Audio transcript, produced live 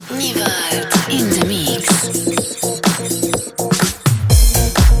Nivard in the mix.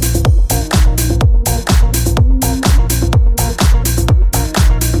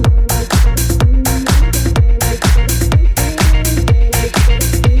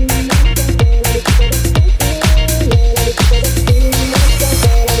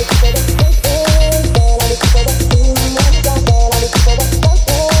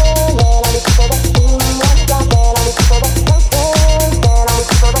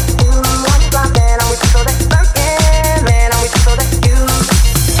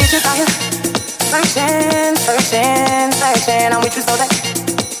 Searching, I'm with you so that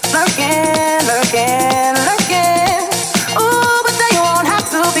lurking. Ooh, but then you won't have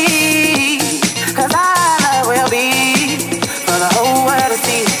to be, 'cause our love will be for the whole world to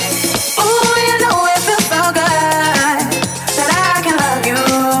see. Ooh, you know it feels so good that I can love you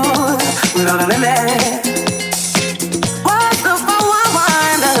without a limit. What's the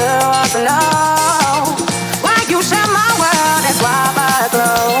 411? The hood wants to know why you share my world. That's why I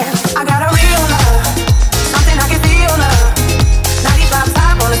glow. I got a real love, something I can feel love. 95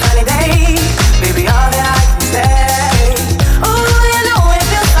 top on a sunny day, baby, all that I can say. Ooh, you know it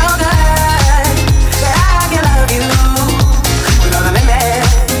feels so good that I can love you without a limit.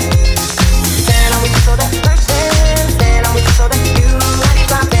 Stand on with you so that searching, stand on with you so that you.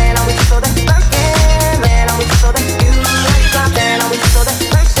 95, stand on with you so that lurking, man on with you so that you. 95, stand on with you so that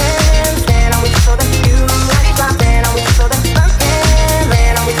searching, stand on with you so that you. 95, stand on with you so that lurking,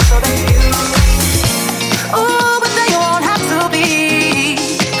 man on with you so that you. Ooh, but then you won't have to be,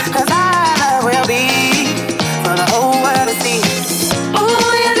 'cause our love will be for the whole world to see. Ooh,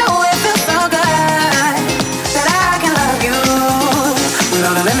 you know it feels so good that I can love you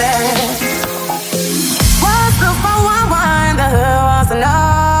without a limit. What's the 411? The hood wants to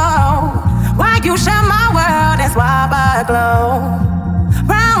know why you share my world. That's why I glow.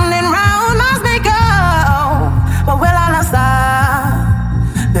 Round and round must may go, but will I not stop?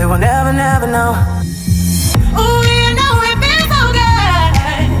 They will never, never know. Ooh, you know it feels so good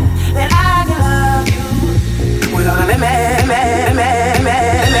that I can love you without a limit.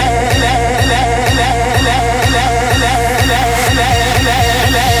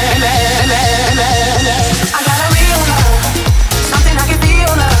 I got a real love, something I can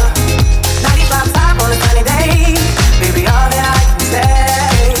feel love. 95 top on a sunny day, baby, all that I can say.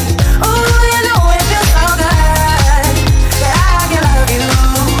 Ooh, you know it feels so good that I can love you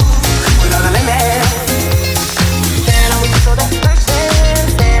without a limit.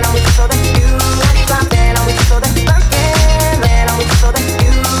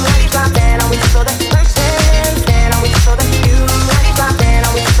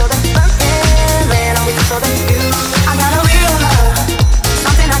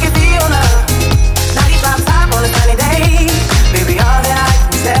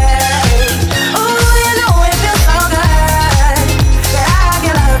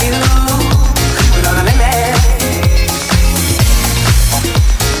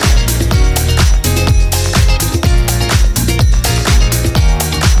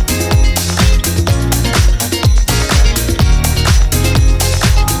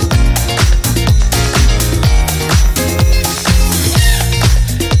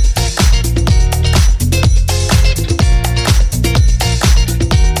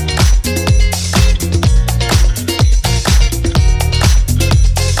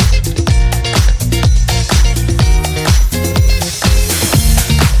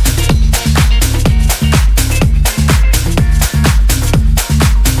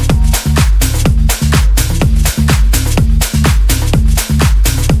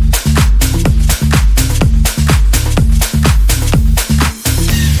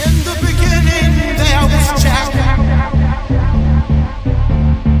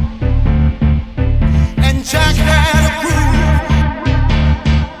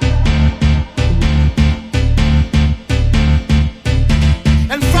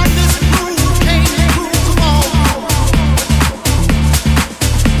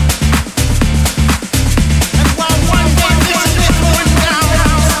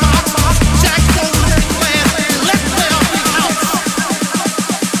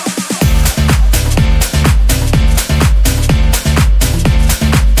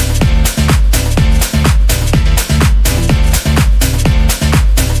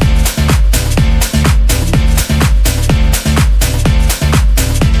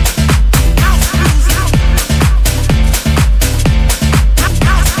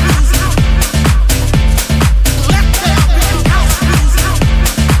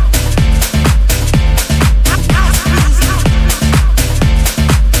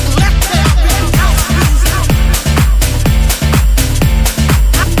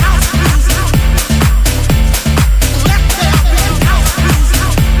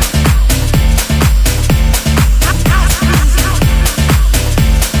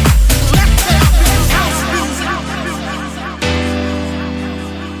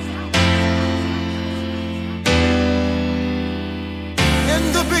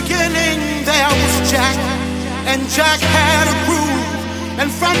 and Jack had a groove, and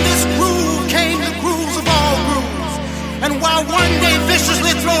from this groove came the grooves of all grooves. And while one day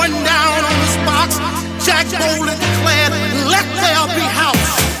viciously throwing down on his box, Jack boldly declared, "Let there be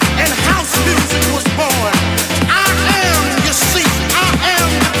house," and house music was born. I am, you see, I am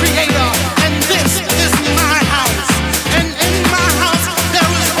the creator, and this is my house. And in my house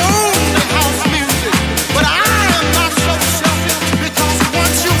there is only house music. But I am not so selfish, because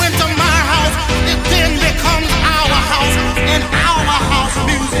once you enter my house, it then becomes our house, and our house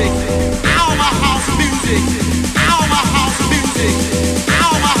music, our house music, our house music,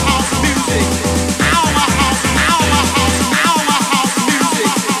 our house music, our house, our house, our house music.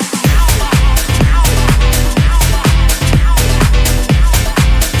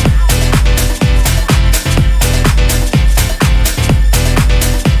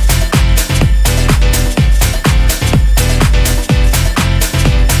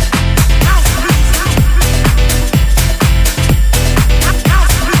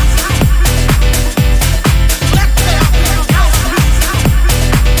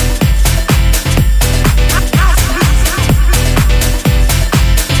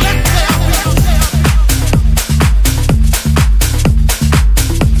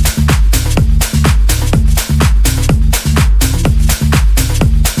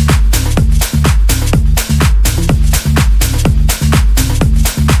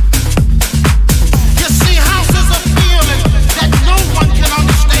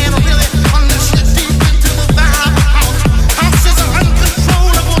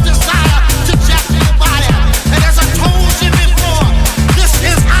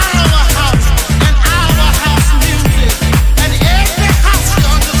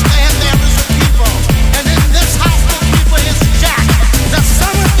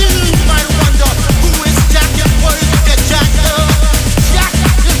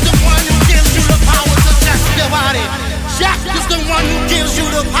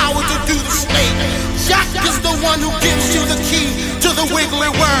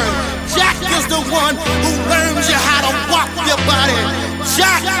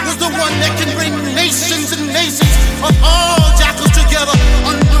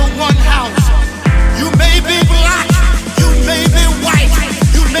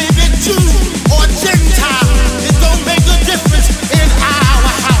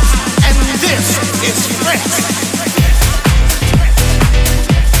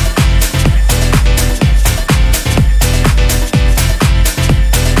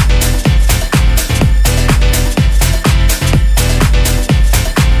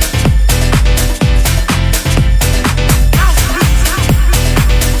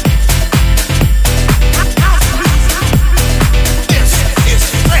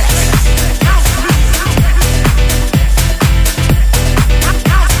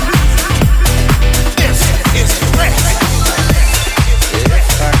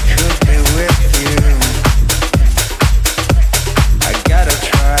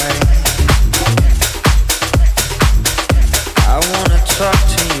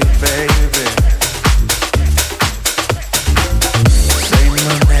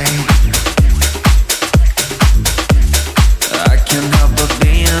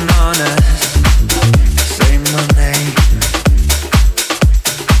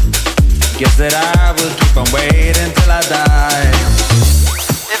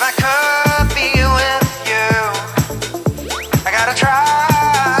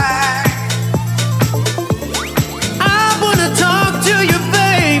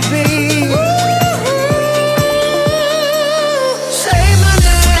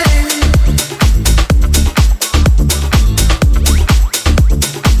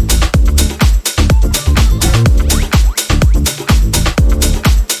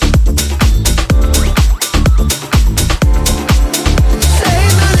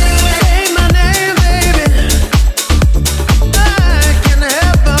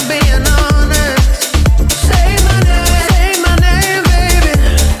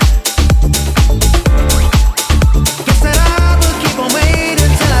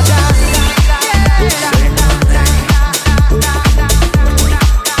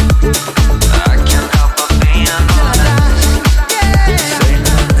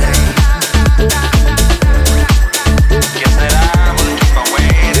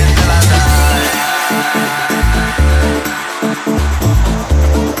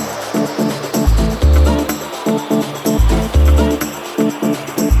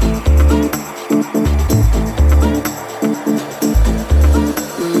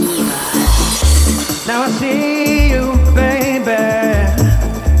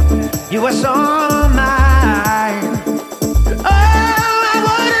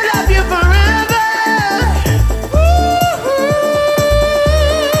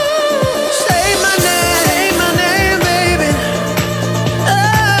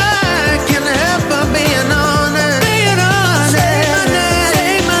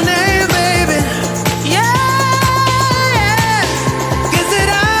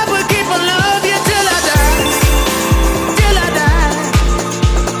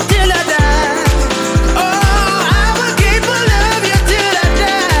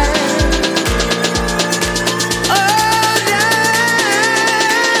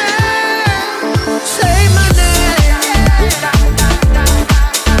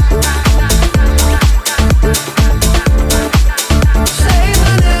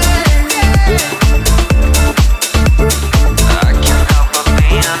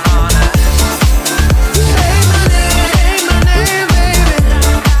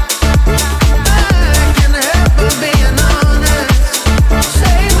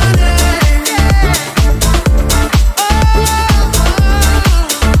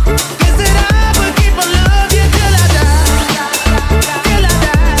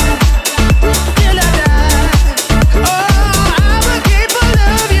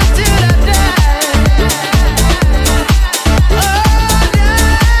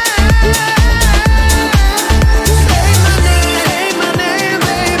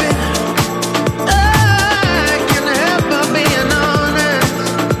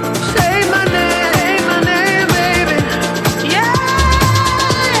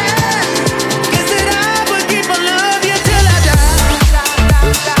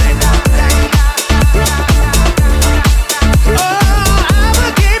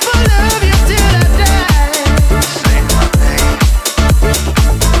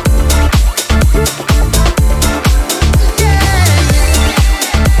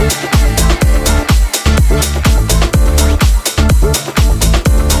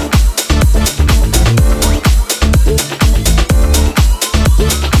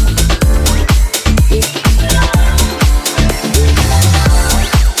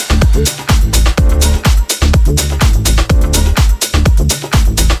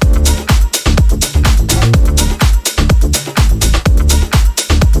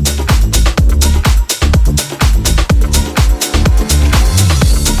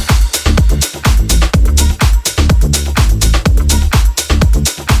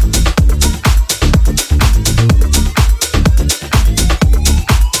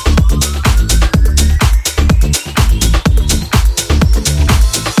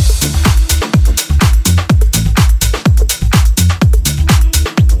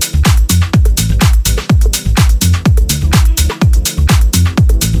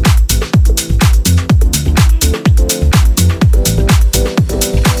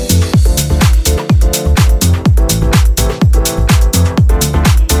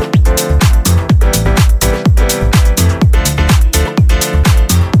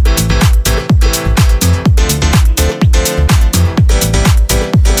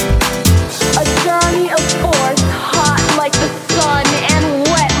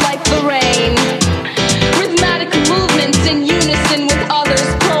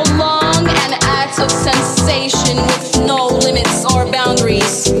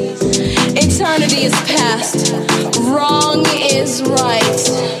 Eternity is past, wrong is right.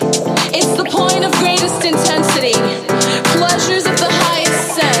 It's the point of greatest intensity, pleasures of the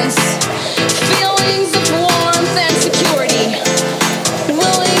highest sense, feelings of warmth and security,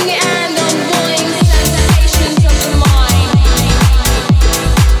 willing and unwilling sensations of the mind.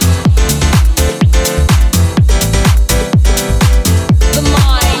 The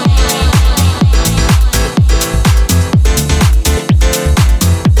mind.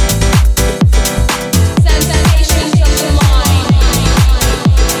 Sensations of the mind.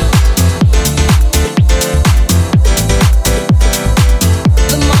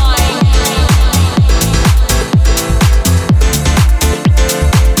 The mind.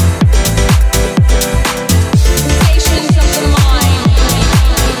 Sensations of the mind.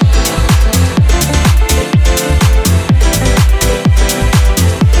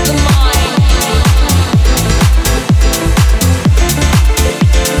 The mind.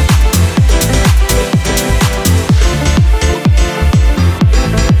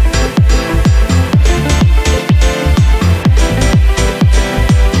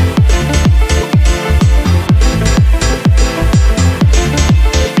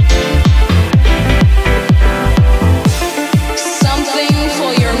 Something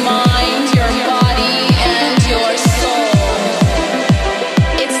for your mind, your body, and your soul.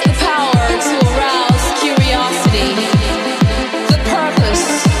 It's the power to arouse curiosity, the purpose,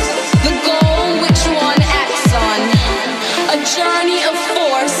 the goal which one acts on. A journey of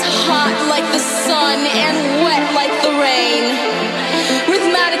force, hot like the sun and wet like the rain.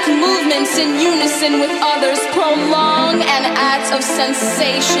 Rhythmic movements in unison with others prolong an act of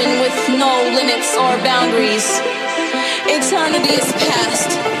sensation with no limits or boundaries. Eternity is past,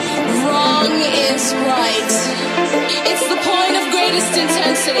 wrong is right. It's the point of greatest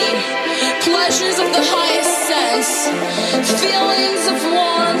intensity, pleasures of the highest sense, feelings of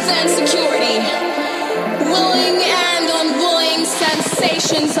warmth and security, willing and unwilling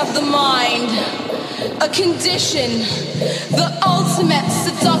sensations of the mind. A condition, the ultimate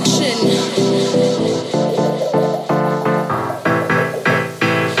seduction.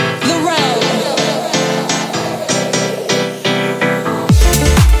 The realm.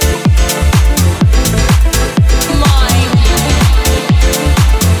 Mind.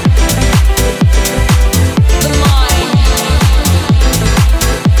 The mind.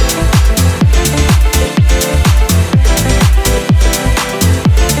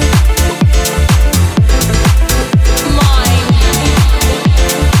 Mind.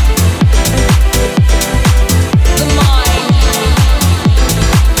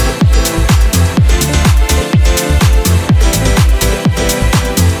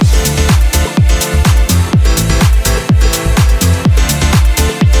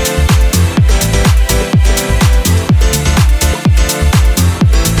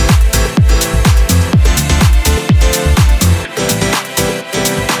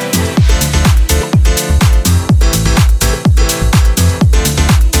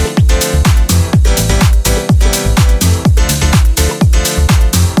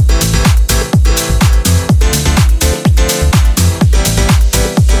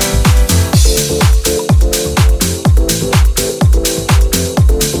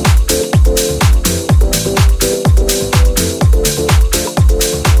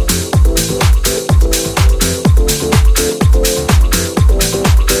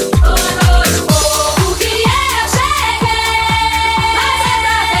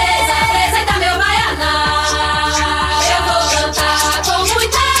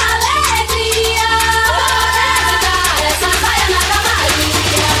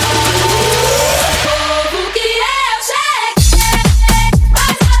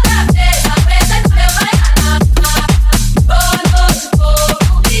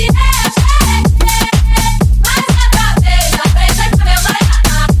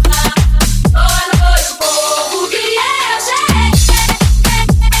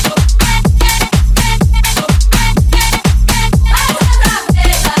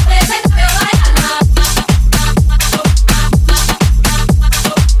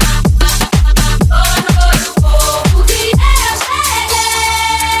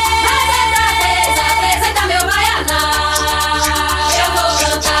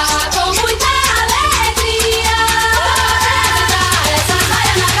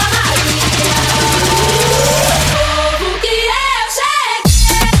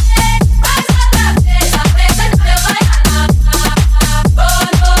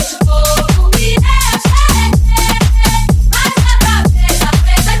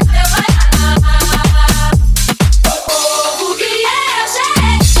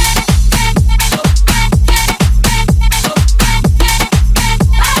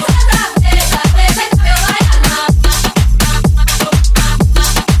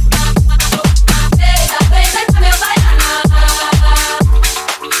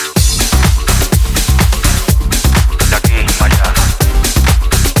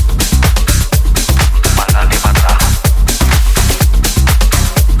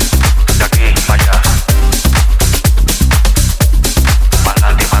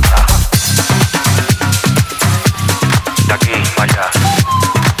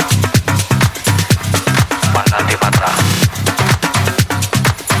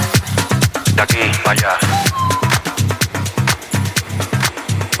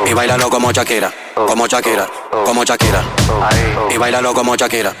 bailalo como Shakira, como Shakira, como Shakira. Y bailalo como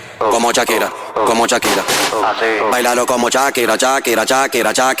Shakira, como Shakira, como Shakira. Bailalo como Shakira, Shakira,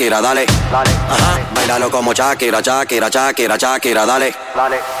 Shakira, Shakira, dale. Ajá, bailalo como Shakira, Shakira, Shakira, Shakira, dale.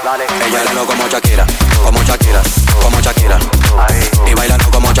 Ella bailalo como Shakira, como Shakira, como Shakira. Y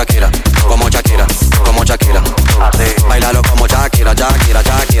bailalo como Shakira, como Shakira, como Shakira. Bailalo como Shakira, Shakira,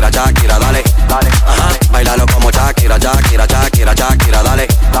 Shakira, Shakira, dale. Ajá, bailalo como Shakira, Shakira, Shakira, Shakira, dale.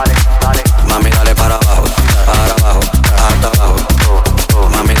 Mami, dale para abajo, hasta abajo.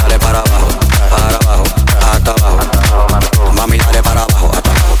 Mami, dale para abajo, hasta abajo. Mami, dale para abajo,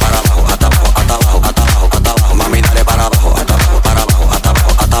 hasta abajo, para abajo, hasta abajo, hasta abajo, hasta abajo, hasta abajo. Mami, dale para abajo, hasta abajo, para abajo, hasta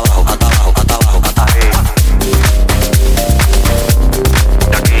abajo, hasta abajo, hasta abajo, hasta abajo, hasta abajo.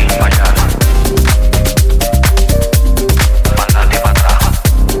 De aquí para allá, para adelante y para atrás.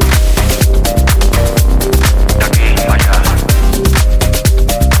 De aquí para allá,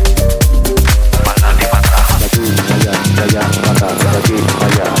 para adelante y para atrás. De allá para acá, de aquí para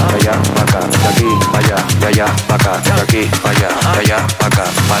allá, de allá para acá, de aquí para allá, de allá para acá, de aquí para allá, de allá para acá,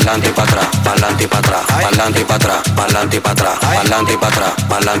 para adelante y para atrás, para adelante y para atrás, para adelante y para atrás, para adelante y para atrás, para adelante y para atrás,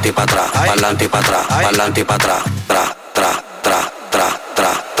 para adelante y para atrás, para adelante y para atrás, para adelante y para atrás, tra tra tra tra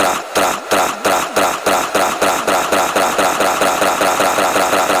tra tra tra tra tra tra tra tra tra tra tra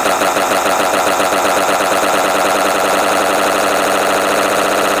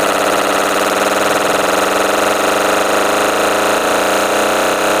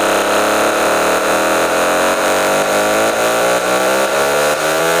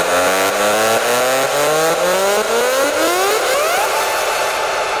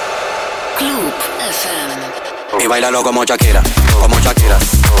Klub FM. Y bailalo como Shakira, como Shakira,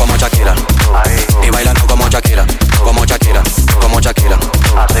 como Shakira. Y bailalo como Shakira, como Shakira, como Shakira.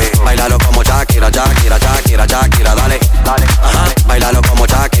 Bailalo como Shakira, Shakira, Shakira, Shakira, dale. Ajá, bailalo como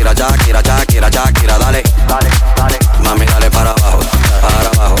Shakira, Shakira, Shakira, Shakira, dale. Mami, dale para abajo,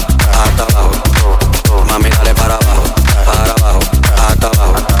 hasta abajo. Mami, dale para abajo, hasta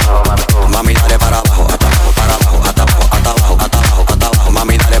abajo. Mami, dale para abajo, hasta abajo, para abajo, hasta abajo, hasta abajo, hasta abajo, hasta abajo.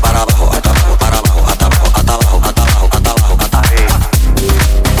 Mami, dale para abajo, hasta abajo, para abajo, hasta abajo, hasta abajo, hasta abajo, hasta abajo, hasta abajo.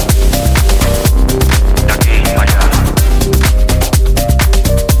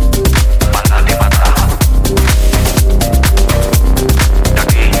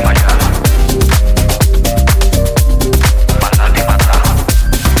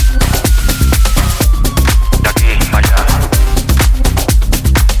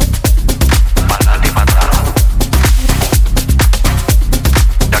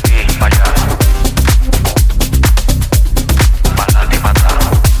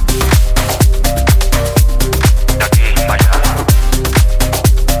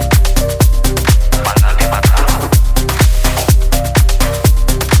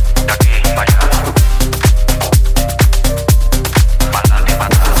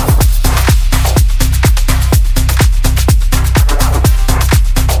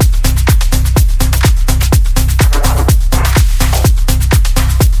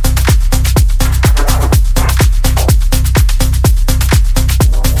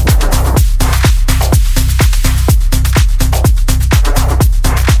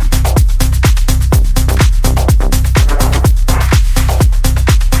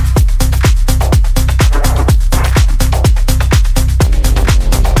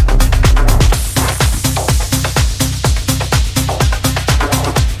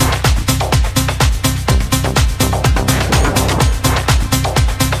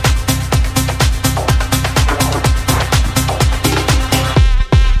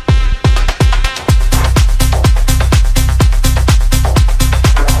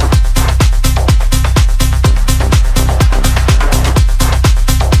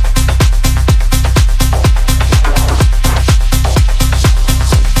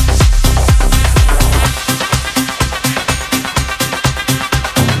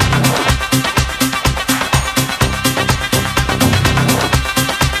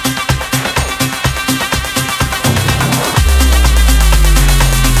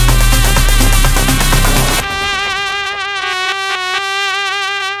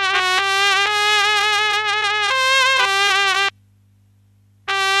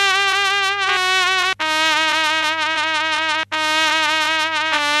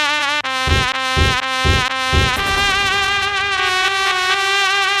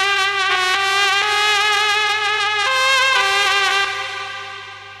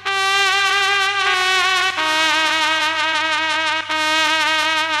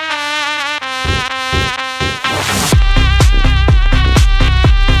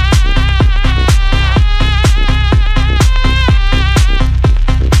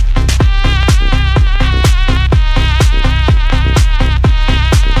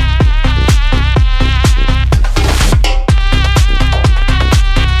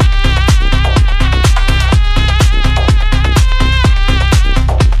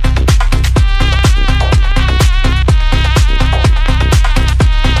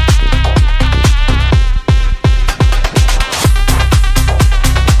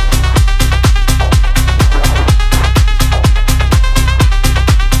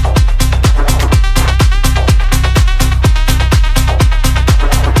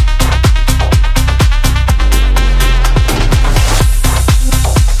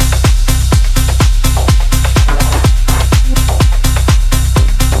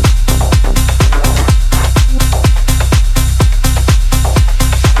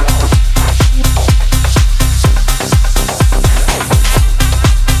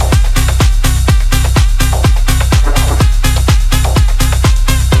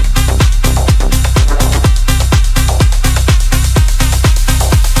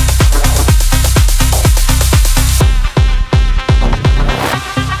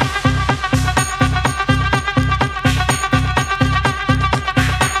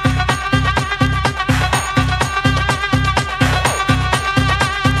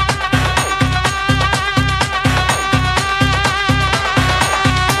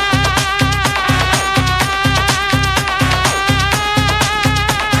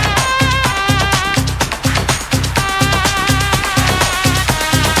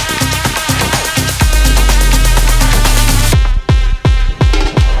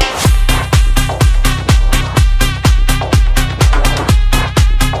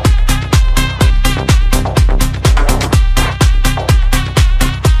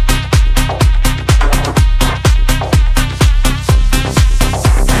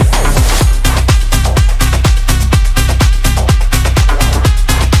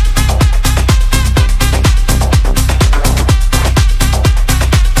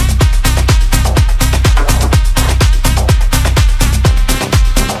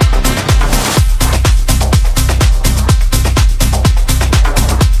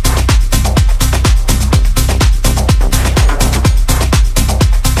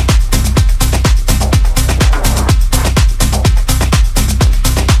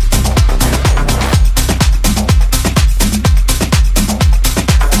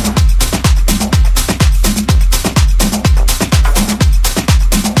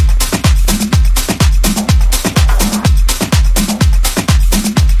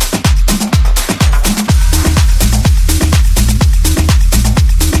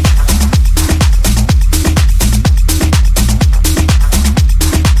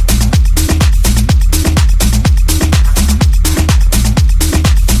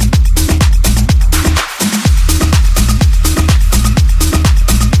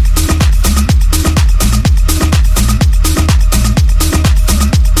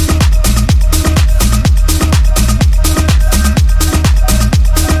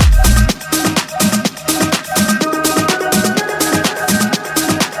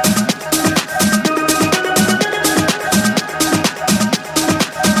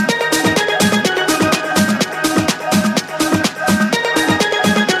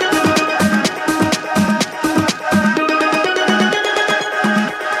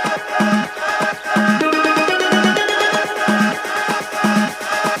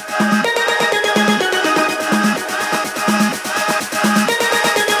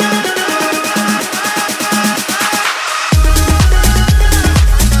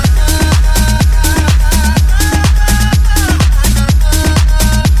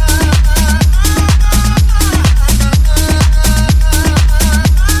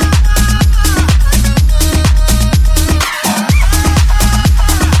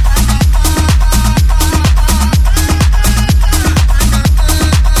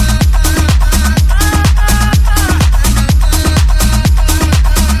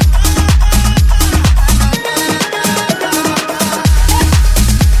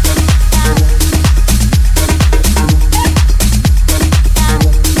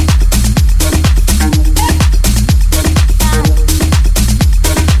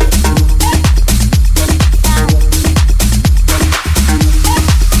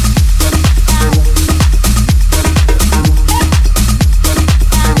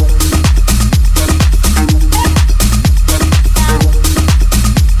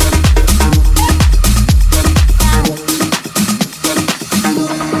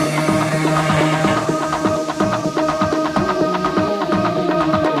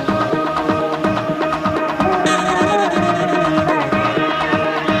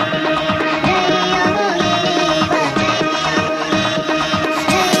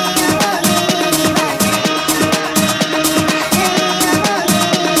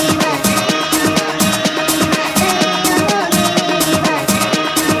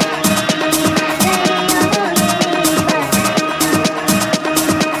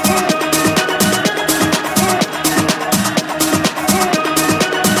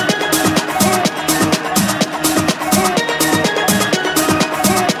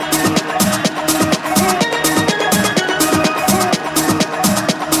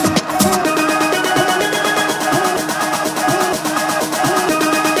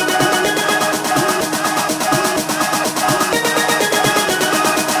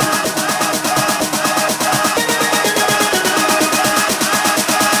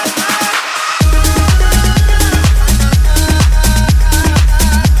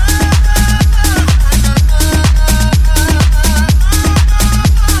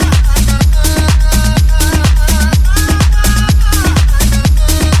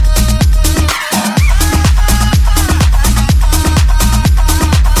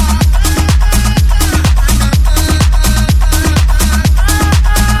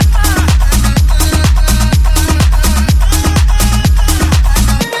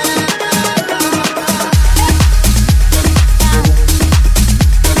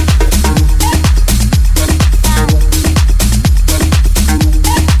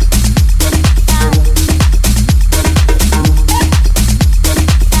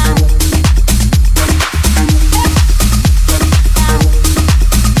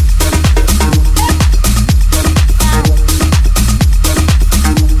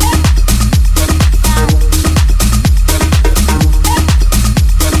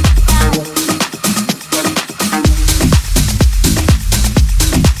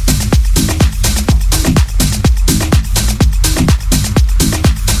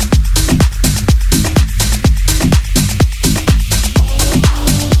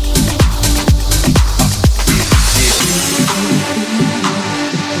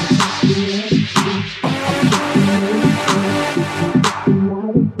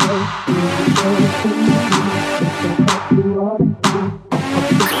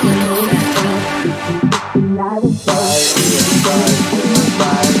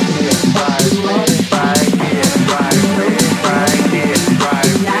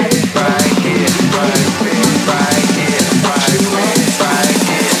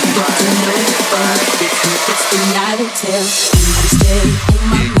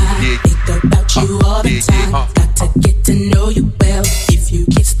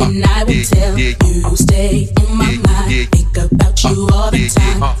 stay on my mind. Think about you all the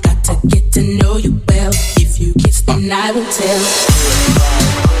time. Got to get to know you well. If you kiss, then I will tell.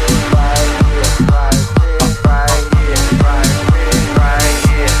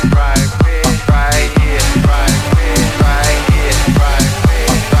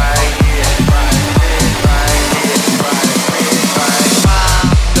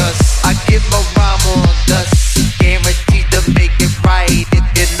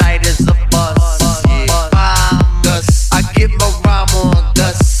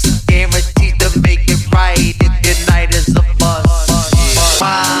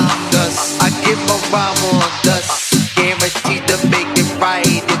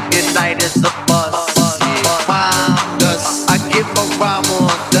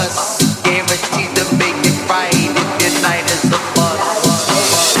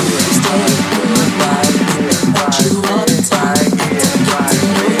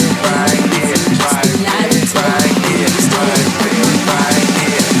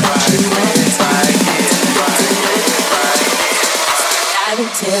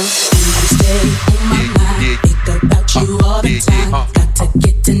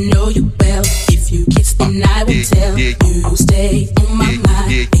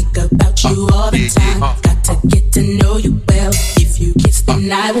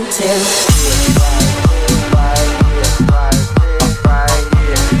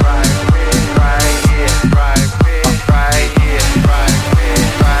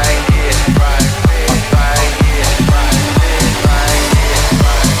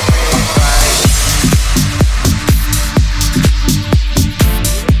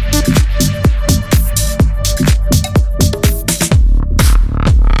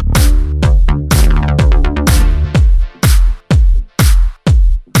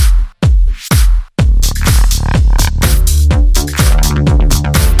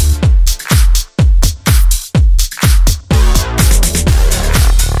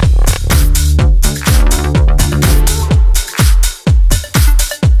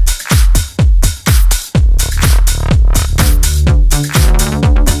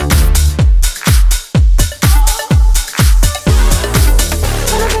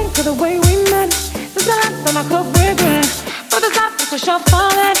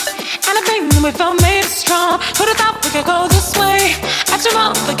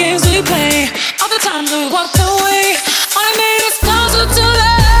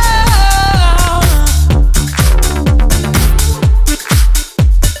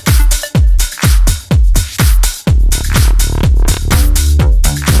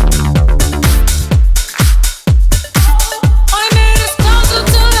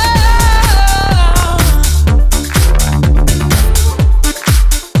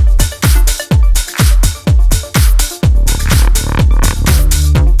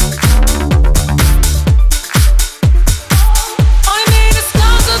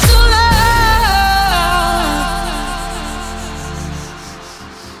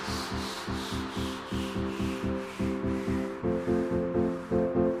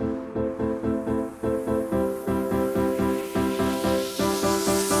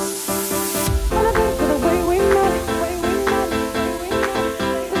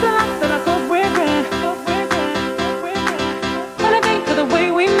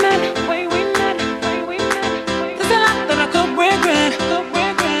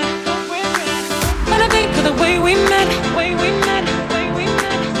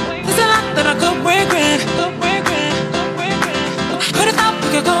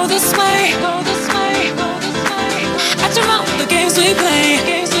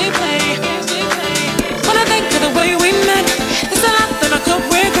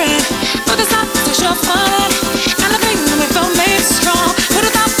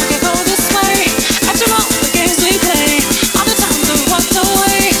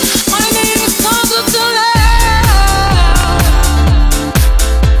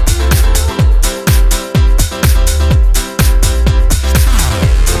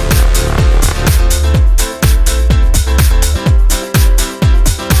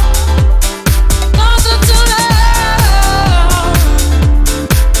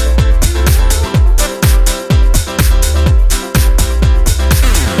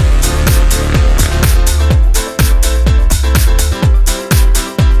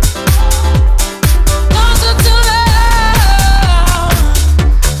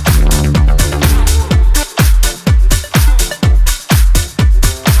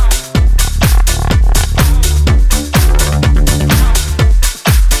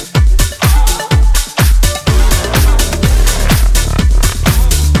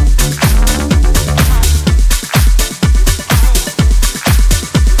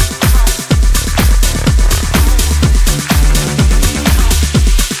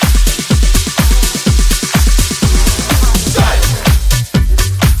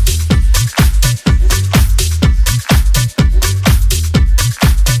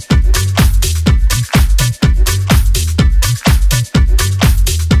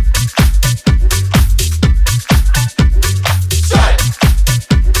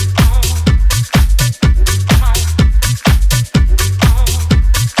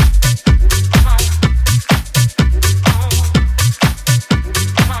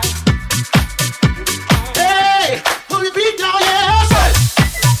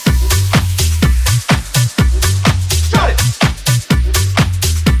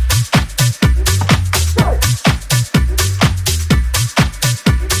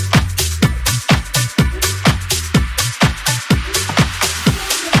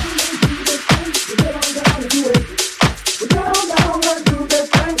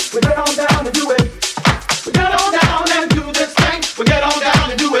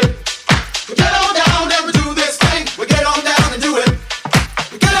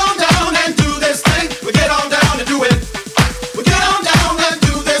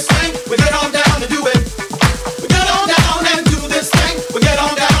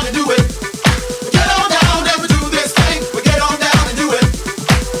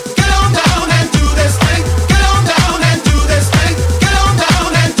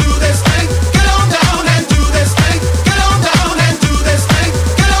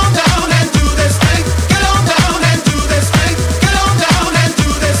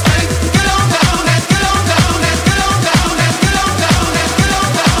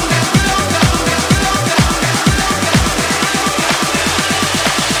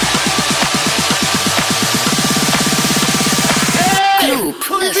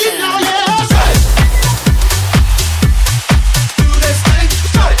 Get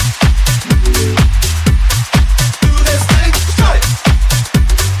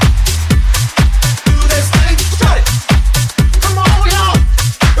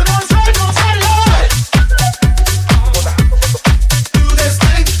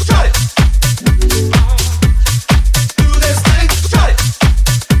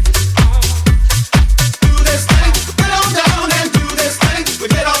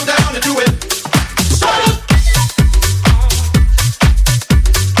on down and do it.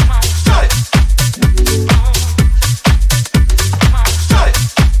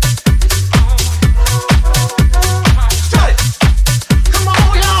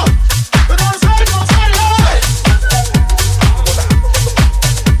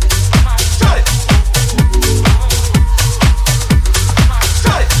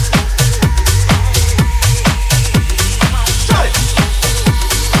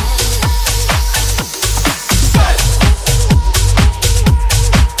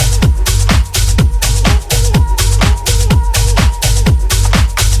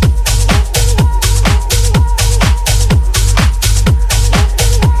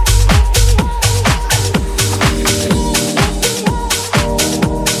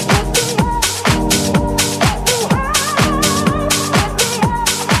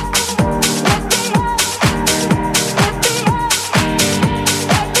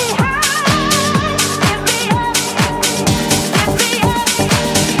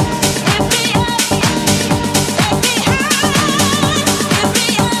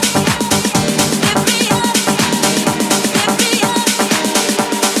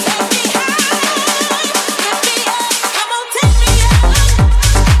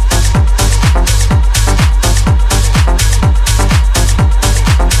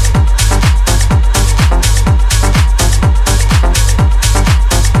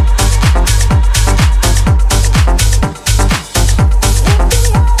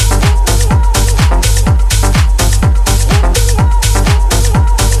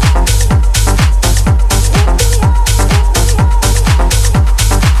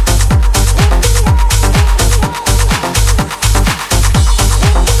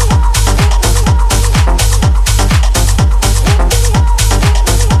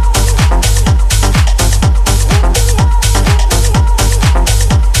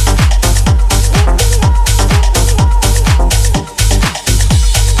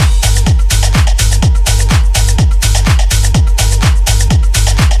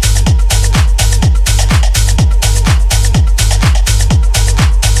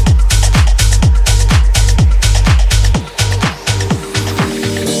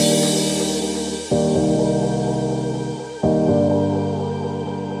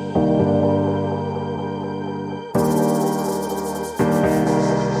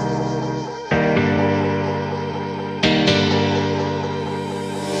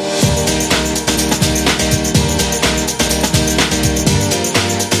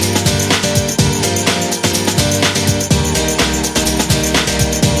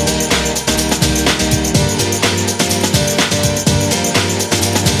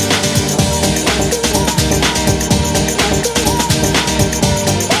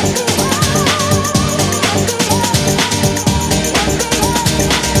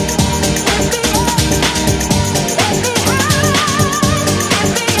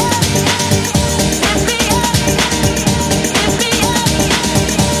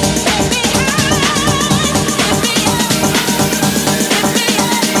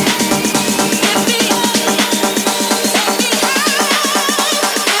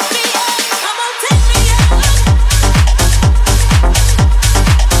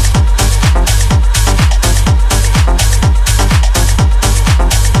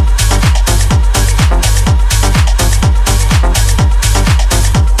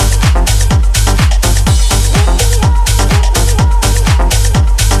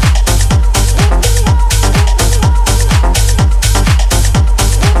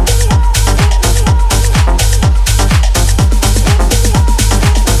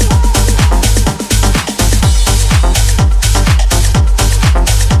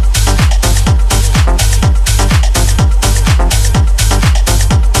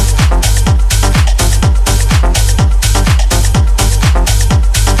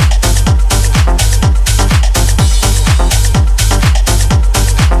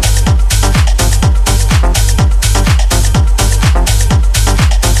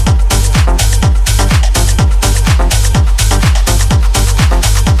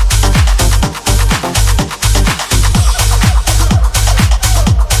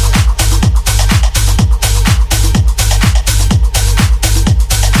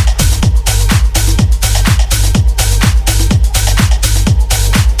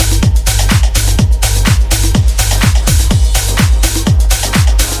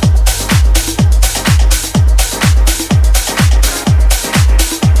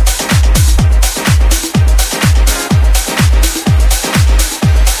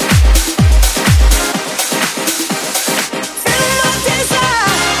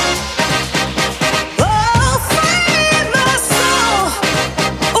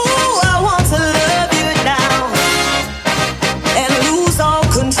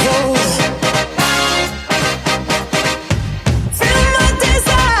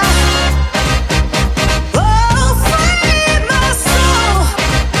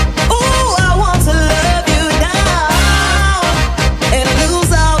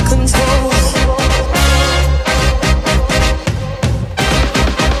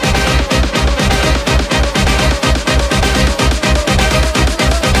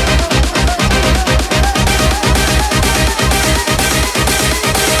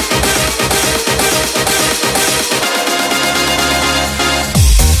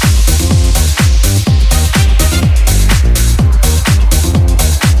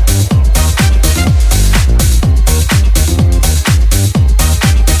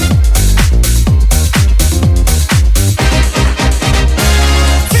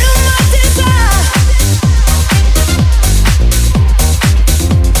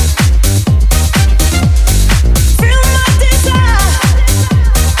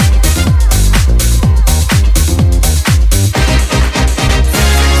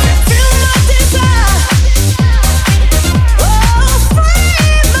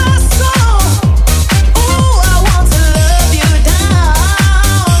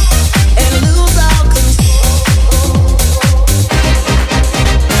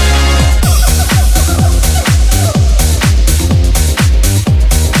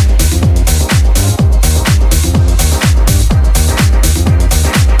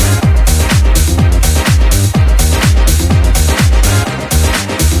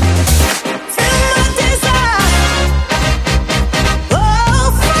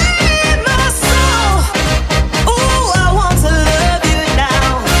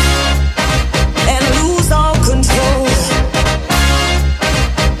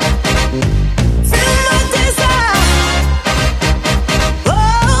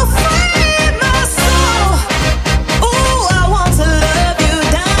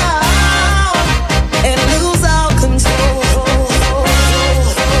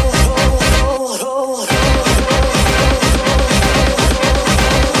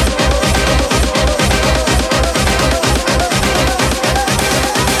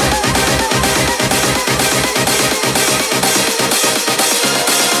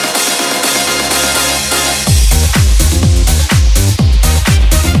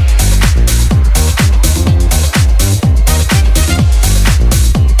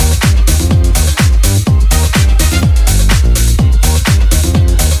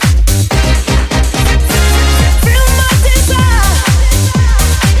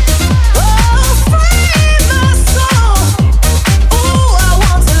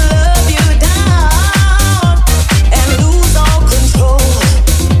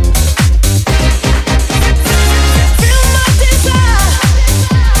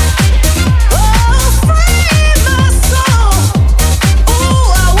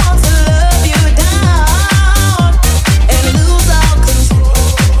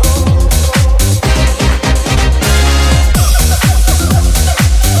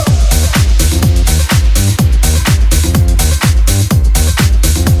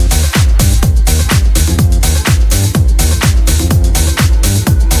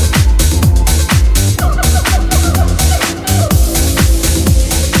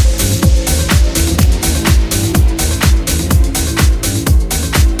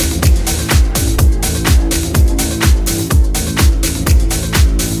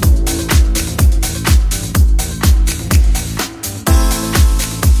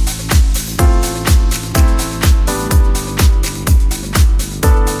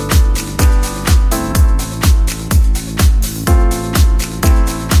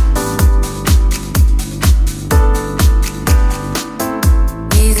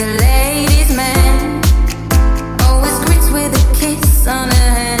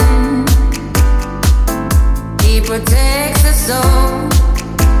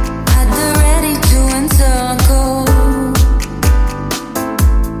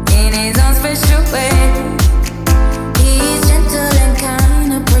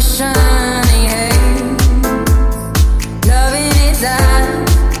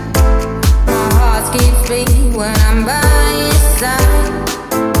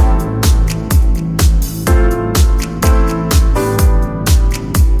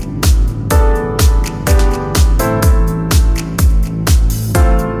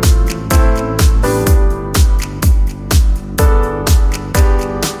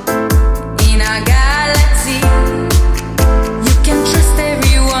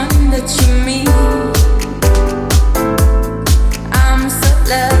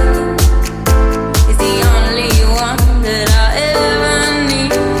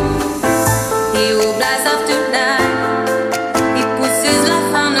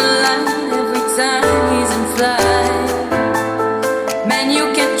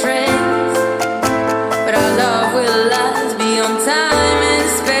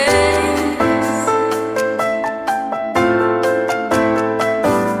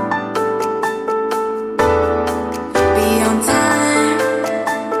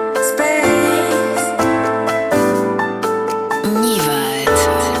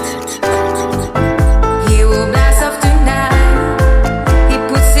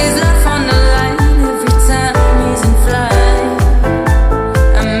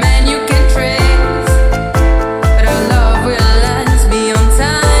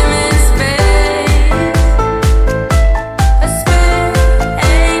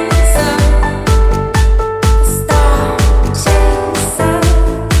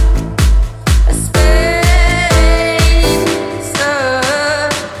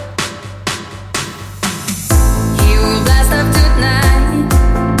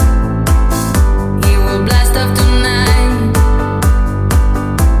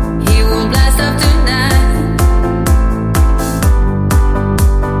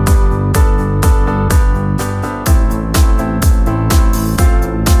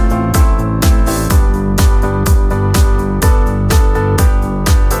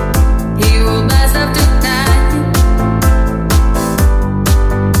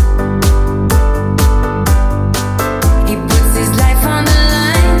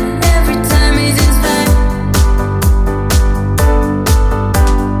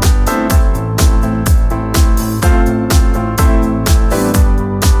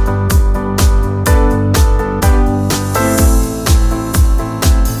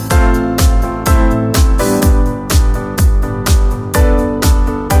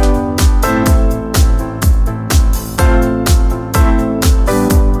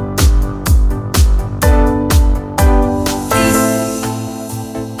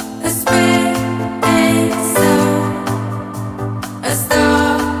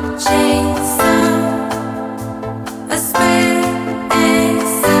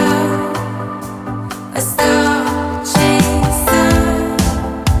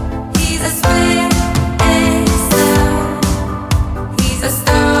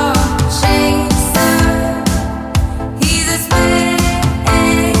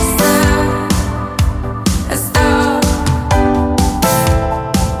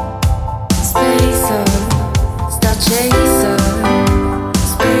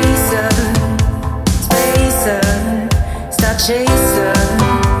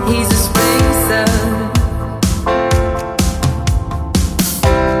 He's a